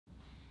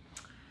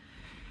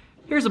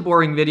Here's a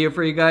boring video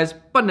for you guys,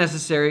 but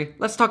necessary.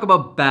 Let's talk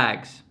about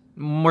bags.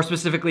 More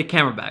specifically,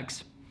 camera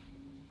bags.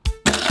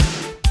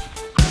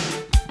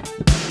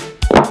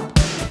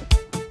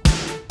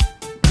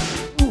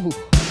 Ooh.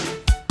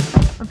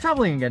 I'm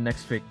traveling again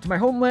next week to my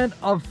homeland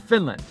of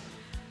Finland.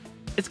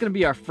 It's gonna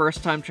be our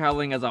first time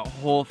traveling as a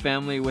whole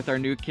family with our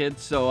new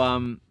kids,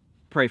 so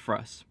pray for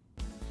us.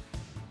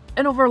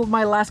 And over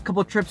my last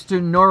couple trips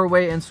to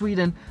Norway and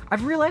Sweden,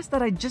 I've realized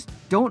that I just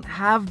don't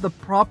have the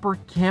proper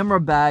camera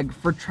bag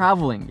for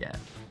traveling yet.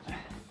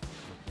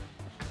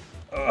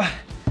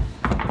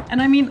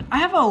 And I mean, I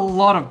have a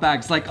lot of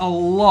bags, like a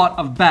lot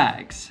of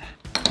bags.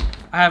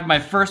 I have my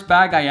first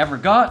bag I ever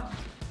got.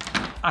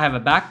 I have a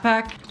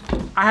backpack.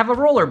 I have a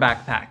roller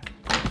backpack.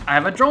 I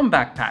have a drone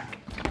backpack.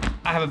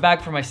 I have a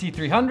bag for my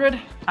C300.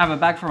 I have a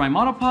bag for my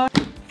monopod,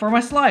 for my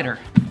slider,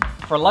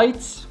 for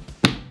lights.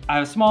 I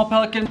have a small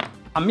Pelican,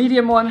 a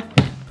medium one,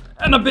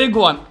 and a big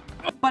one.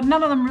 But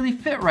none of them really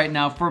fit right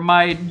now for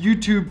my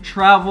YouTube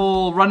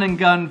travel, run and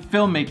gun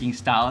filmmaking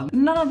style.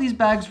 None of these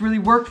bags really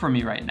work for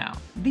me right now.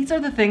 These are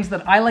the things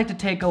that I like to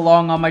take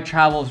along on my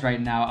travels right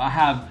now. I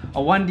have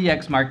a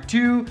 1DX Mark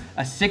II,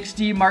 a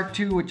 6D Mark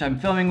II, which I'm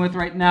filming with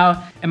right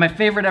now, and my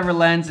favorite ever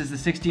lens is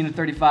the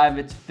 16-35.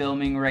 It's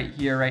filming right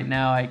here, right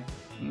now.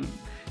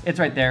 It's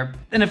right there.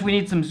 Then if we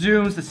need some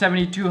zooms, the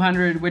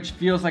 7200, which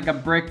feels like a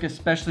brick,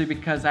 especially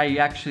because I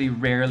actually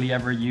rarely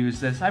ever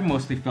use this. I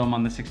mostly film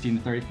on the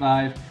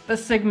 16-35. The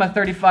Sigma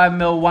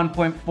 35mm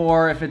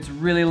 1.4, if it's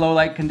really low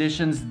light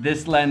conditions,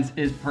 this lens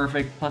is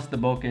perfect, plus the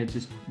bokeh is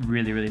just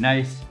really, really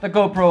nice. The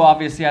GoPro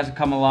obviously has to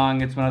come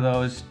along. It's one of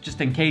those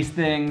just in case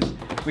things.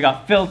 We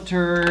got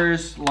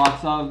filters,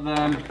 lots of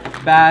them,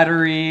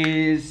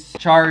 batteries,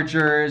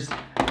 chargers.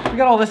 We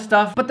got all this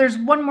stuff, but there's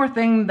one more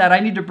thing that I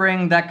need to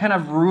bring that kind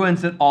of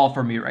ruins it all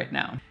for me right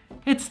now.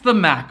 It's the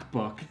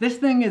MacBook. This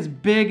thing is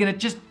big and it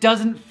just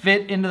doesn't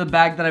fit into the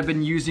bag that I've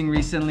been using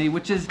recently,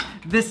 which is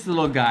this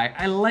little guy.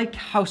 I like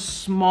how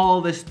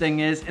small this thing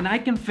is, and I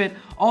can fit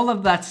all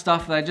of that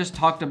stuff that I just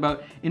talked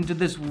about into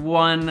this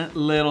one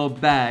little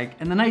bag.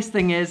 And the nice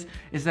thing is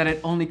that it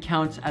only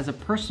counts as a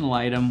personal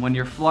item when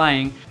you're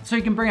flying. So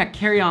you can bring a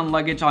carry-on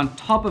luggage on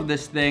top of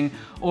this thing,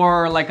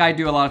 or like I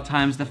do a lot of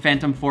times, the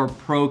Phantom 4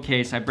 Pro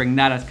case, I bring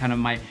that as kind of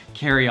my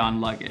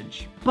carry-on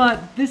luggage.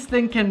 But this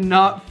thing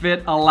cannot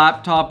fit a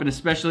laptop, and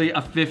especially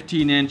a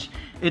 15-inch.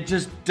 It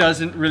just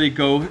doesn't really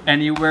go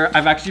anywhere.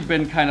 I've actually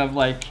been kind of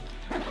like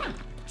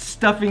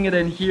stuffing it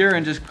in here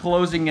and just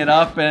closing it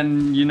up,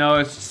 and you know,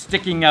 it's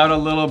sticking out a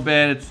little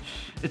bit.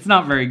 It's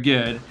not very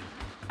good.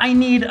 I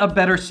need a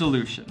better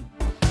solution.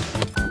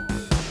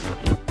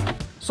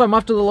 So I'm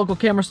off to the local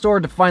camera store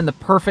to find the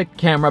perfect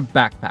camera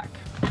backpack.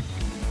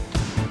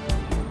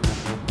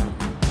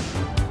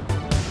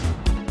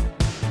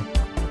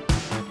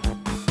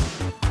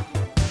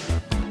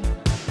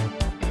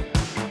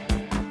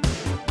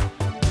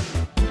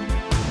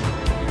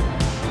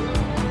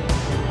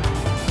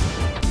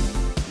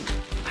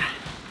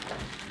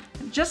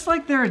 Just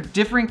like there are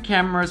different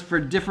cameras for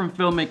different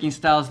filmmaking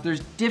styles, there's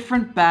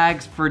different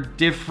bags for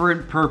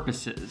different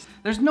purposes.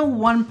 There's no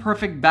one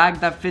perfect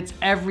bag that fits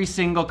every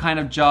single kind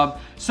of job.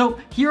 So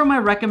here are my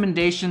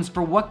recommendations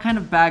for what kind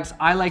of bags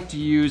I like to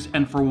use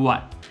and for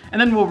what. And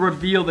then we'll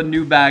reveal the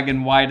new bag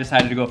and why I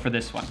decided to go for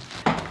this one.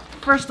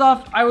 First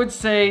off, I would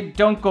say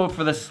don't go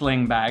for the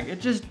sling bag.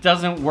 It just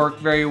doesn't work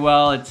very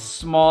well. It's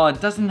small,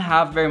 it doesn't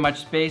have very much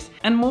space,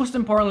 and most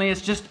importantly,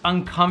 it's just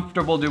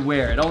uncomfortable to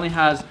wear. It only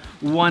has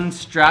one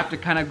strap to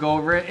kind of go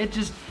over it.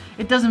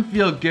 It doesn't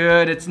feel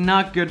good. It's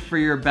not good for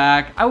your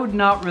back. I would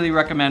not really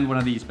recommend one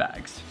of these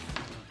bags.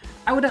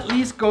 I would at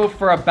least go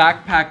for a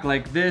backpack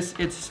like this.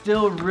 It's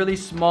still really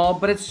small,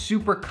 but it's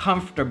super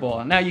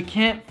comfortable. Now, you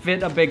can't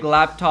fit a big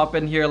laptop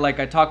in here like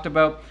I talked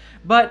about,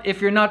 but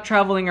if you're not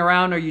traveling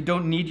around or you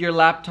don't need your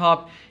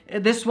laptop,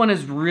 this one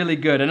is really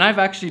good. And I've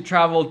actually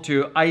traveled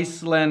to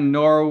Iceland,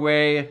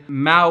 Norway,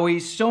 Maui,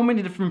 so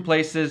many different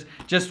places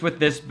just with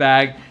this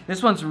bag.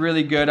 This one's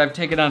really good. I've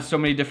taken on so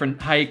many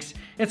different hikes.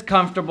 It's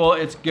comfortable,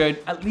 it's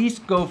good. At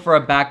least go for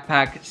a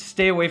backpack.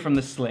 Stay away from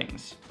the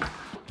slings.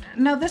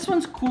 Now this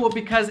one's cool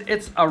because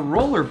it's a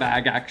roller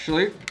bag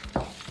actually,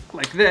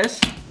 like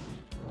this,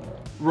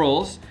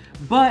 rolls,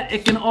 but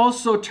it can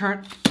also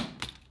turn.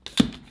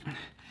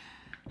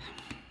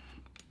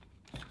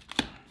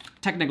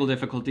 Technical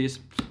difficulties.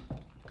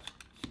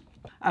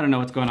 I don't know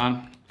what's going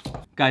on.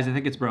 Guys, I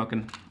think it's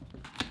broken.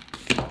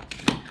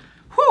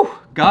 Whew,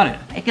 got it.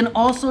 It can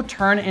also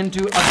turn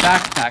into a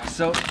backpack.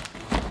 So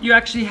you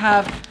actually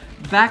have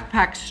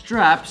backpack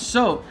straps.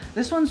 So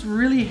this one's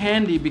really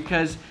handy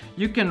because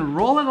you can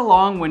roll it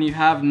along when you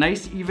have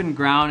nice even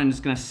ground and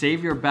it's gonna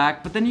save your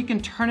back, but then you can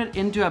turn it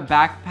into a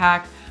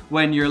backpack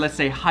when you're, let's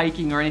say,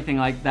 hiking or anything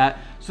like that.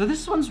 So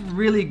this one's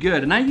really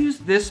good, and I use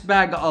this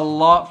bag a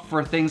lot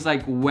for things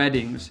like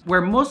weddings,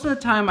 where most of the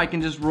time I can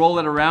just roll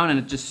it around and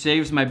it just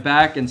saves my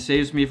back and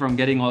saves me from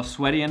getting all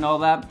sweaty and all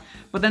that.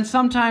 But then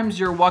sometimes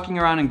you're walking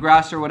around in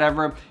grass or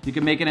whatever, you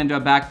can make it into a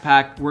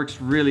backpack,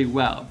 works really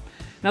well.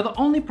 Now the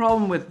only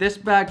problem with this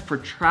bag for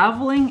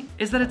traveling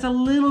is that it's a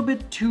little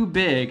bit too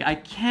big. I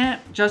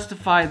can't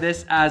justify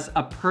this as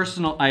a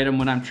personal item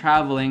when I'm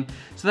traveling.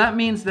 So that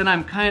means that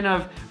I'm kind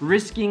of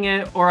risking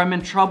it, or I'm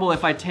in trouble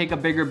if I take a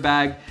bigger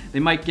bag. They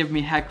might give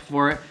me heck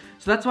for it.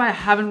 So that's why I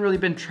haven't really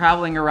been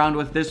traveling around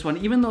with this one,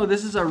 even though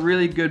this is a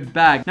really good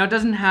bag. Now it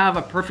doesn't have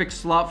a perfect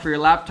slot for your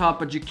laptop,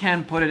 but you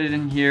can put it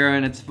in here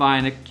and it's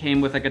fine. It came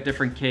with like a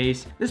different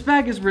case. This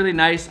bag is really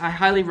nice. I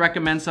highly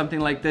recommend something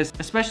like this,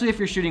 especially if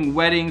you're shooting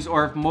weddings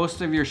or if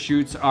most of your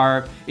shoots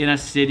are in a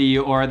city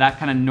or that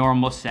kind of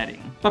normal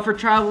setting. But for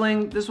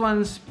traveling, this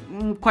one's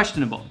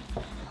questionable.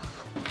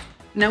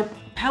 Now,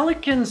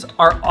 Pelikans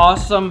are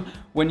awesome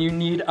when you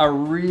need a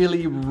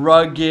really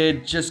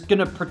rugged, just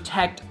gonna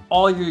protect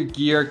all your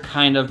gear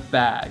kind of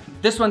bag.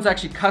 This one's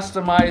actually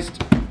customized.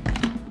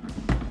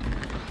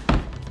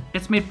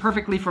 It's made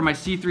perfectly for my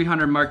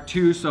C300 Mark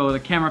II, so the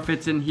camera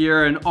fits in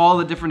here and all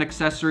the different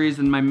accessories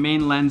and my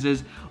main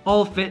lenses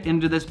all fit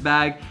into this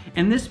bag.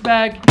 And this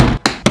bag,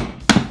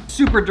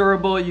 super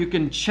durable, you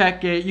can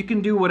check it, you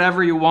can do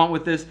whatever you want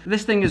with this.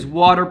 This thing is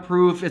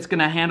waterproof, it's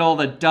gonna handle all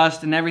the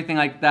dust and everything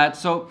like that.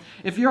 So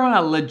if you're on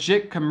a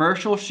legit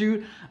commercial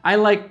shoot, I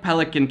like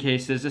Pelikan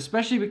cases,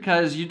 especially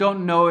because you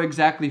don't know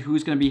exactly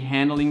who's gonna be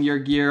handling your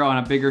gear on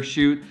a bigger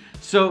shoot.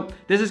 So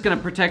this is gonna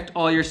protect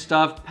all your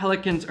stuff.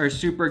 Pelikans are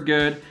super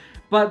good.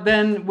 But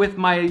then with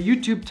my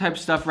YouTube type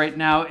stuff right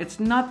now, it's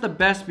not the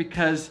best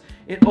because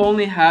it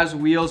only has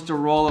wheels to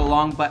roll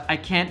along, but I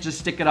can't just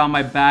stick it on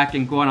my back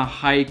and go on a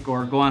hike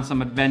or go on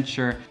some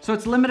adventure. So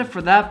it's limited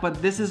for that,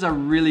 but this is a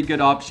really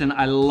good option.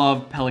 I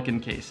love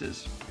Pelikan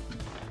cases.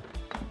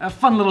 A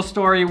fun little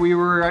story, we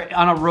were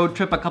on a road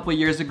trip a couple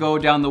years ago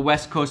down the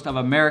west coast of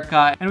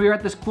America, and we were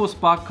at this cool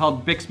spot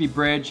called Bixby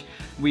Bridge.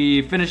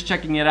 We finished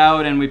checking it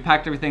out and we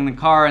packed everything in the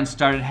car and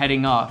started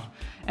heading off.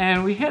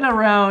 And we hit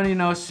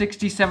around,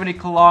 60, 70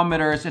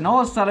 kilometers, and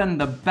all of a sudden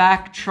the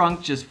back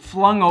trunk just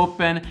flung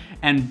open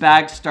and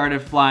bags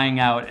started flying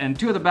out. And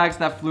two of the bags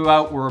that flew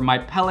out were my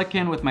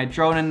Pelikan with my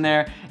drone in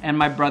there and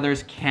my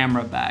brother's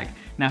camera bag.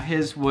 Now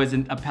his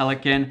wasn't a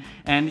Pelikan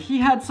and he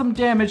had some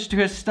damage to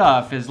his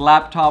stuff. His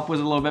laptop was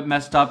a little bit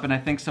messed up and I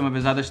think some of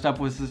his other stuff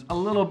was a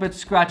little bit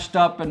scratched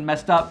up and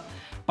messed up.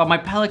 But my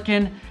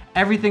Pelikan,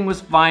 everything was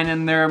fine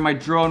in there. My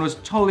drone was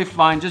totally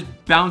fine, just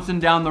bouncing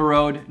down the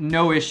road,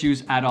 no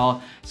issues at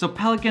all. So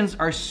Pelikans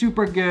are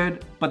super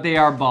good, but they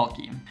are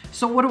bulky.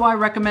 So what do I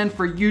recommend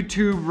for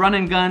YouTube, run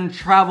and gun,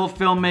 travel,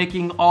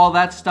 filmmaking, all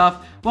that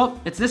stuff?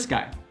 Well, it's this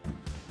guy.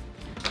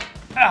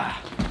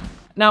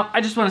 Now,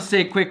 I just want to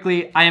say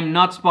quickly, I am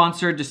not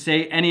sponsored to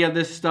say any of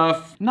this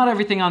stuff. Not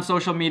everything on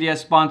social media is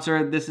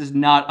sponsored. This is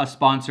not a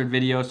sponsored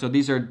video, so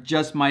these are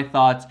just my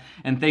thoughts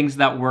and things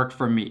that work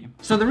for me.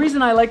 So the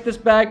reason I like this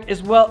bag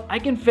is, well, I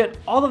can fit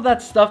all of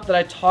that stuff that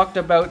I talked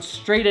about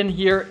straight in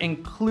here,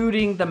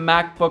 including the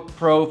MacBook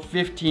Pro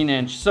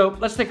 15-inch. So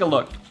let's take a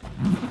look.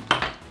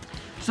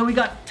 So we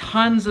got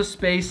tons of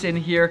space in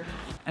here.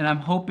 And I'm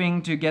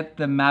hoping to get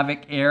the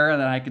Mavic Air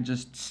that I could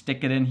just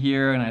stick it in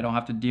here and I don't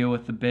have to deal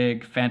with the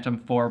big Phantom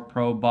 4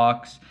 Pro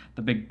box,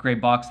 the big gray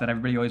box that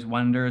everybody always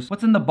wonders,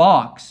 what's in the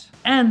box?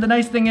 And the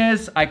nice thing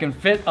is I can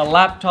fit a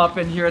laptop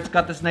in here. It's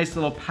got this nice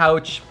little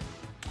pouch.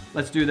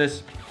 Let's do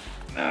this.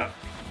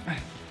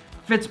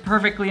 Fits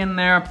perfectly in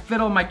there. Fit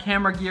all my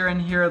camera gear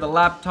in here, the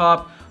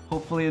laptop,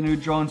 hopefully a new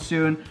drone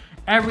soon.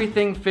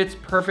 Everything fits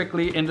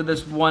perfectly into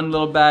this one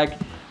little bag.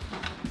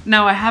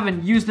 Now, I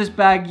haven't used this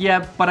bag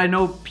yet, but I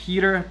know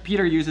Peter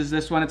uses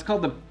this one. It's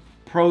called the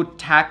Pro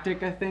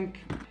Tactic, I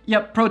think.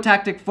 Yep, Pro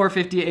Tactic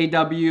 450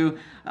 AW.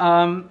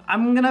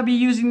 I'm gonna be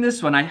using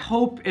this one. I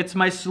hope it's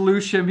my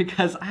solution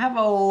because I have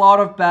a lot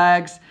of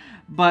bags,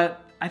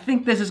 but I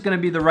think this is gonna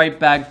be the right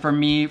bag for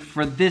me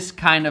for this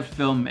kind of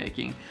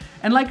filmmaking.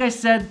 And like I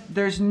said,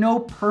 there's no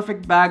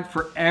perfect bag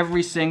for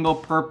every single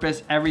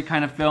purpose, every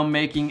kind of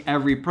filmmaking,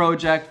 every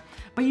project.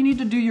 But you need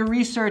to do your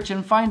research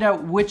and find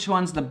out which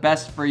one's the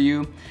best for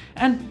you.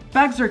 And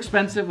bags are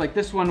expensive, like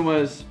this one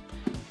was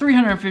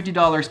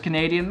 $350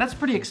 Canadian. That's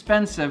pretty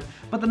expensive,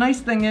 but the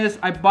nice thing is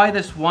I buy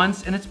this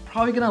once and it's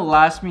probably gonna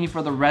last me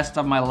for the rest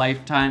of my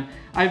lifetime.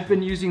 I've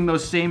been using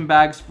those same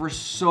bags for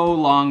so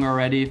long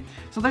already.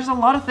 So there's a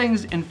lot of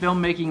things in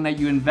filmmaking that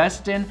you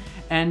invest in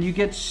and you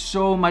get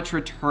so much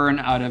return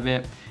out of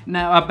it.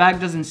 Now, a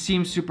bag doesn't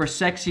seem super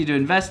sexy to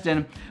invest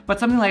in, but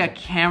something like a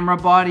camera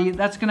body,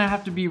 that's gonna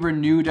have to be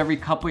renewed every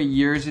couple of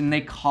years and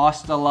they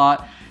cost a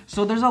lot.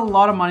 So there's a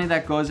lot of money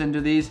that goes into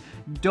these.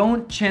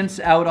 Don't chintz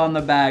out on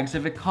the bags.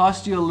 If it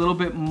costs you a little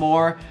bit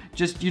more,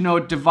 just,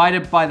 divide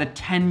it by the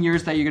 10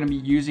 years that you're gonna be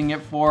using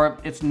it for.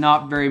 It's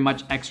not very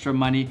much extra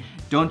money.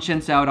 Don't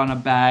chintz out on a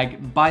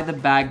bag. Buy the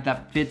bag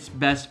that fits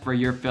best for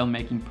your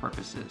filmmaking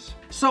purposes.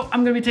 So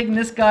I'm gonna be taking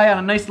this guy on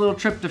a nice little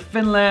trip to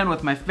Finland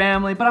with my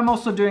family, but I'm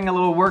also doing a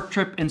little work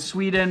trip in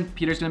Sweden.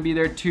 Peter's gonna be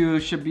there too.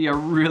 Should be a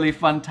really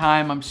fun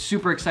time. I'm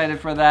super excited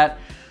for that.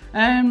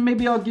 And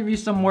maybe I'll give you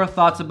some more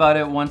thoughts about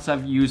it once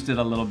I've used it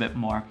a little bit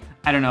more.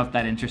 I don't know if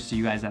that interests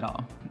you guys at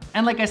all.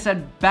 And like I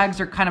said,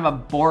 bags are kind of a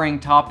boring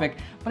topic,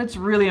 but it's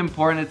really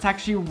important. It's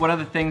actually one of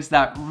the things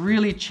that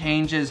really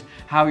changes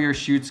how your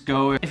shoots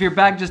go. If your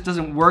bag just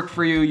doesn't work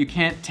for you, you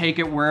can't take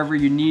it wherever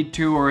you need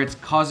to, or it's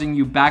causing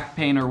you back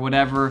pain or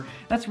whatever,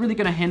 that's really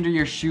gonna hinder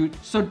your shoot.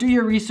 So do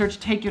your research,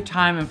 take your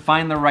time, and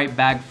find the right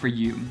bag for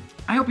you.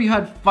 I hope you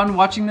had fun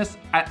watching this.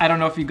 I don't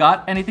know if you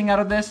got anything out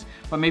of this,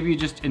 but maybe you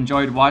just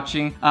enjoyed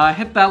watching.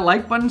 Hit that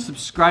like button,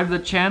 subscribe to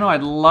the channel.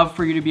 I'd love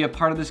for you to be a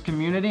part of this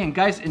community. And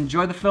guys,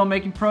 enjoy the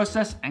filmmaking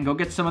process and go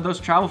get some of those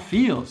travel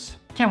feels.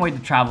 Can't wait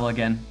to travel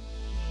again.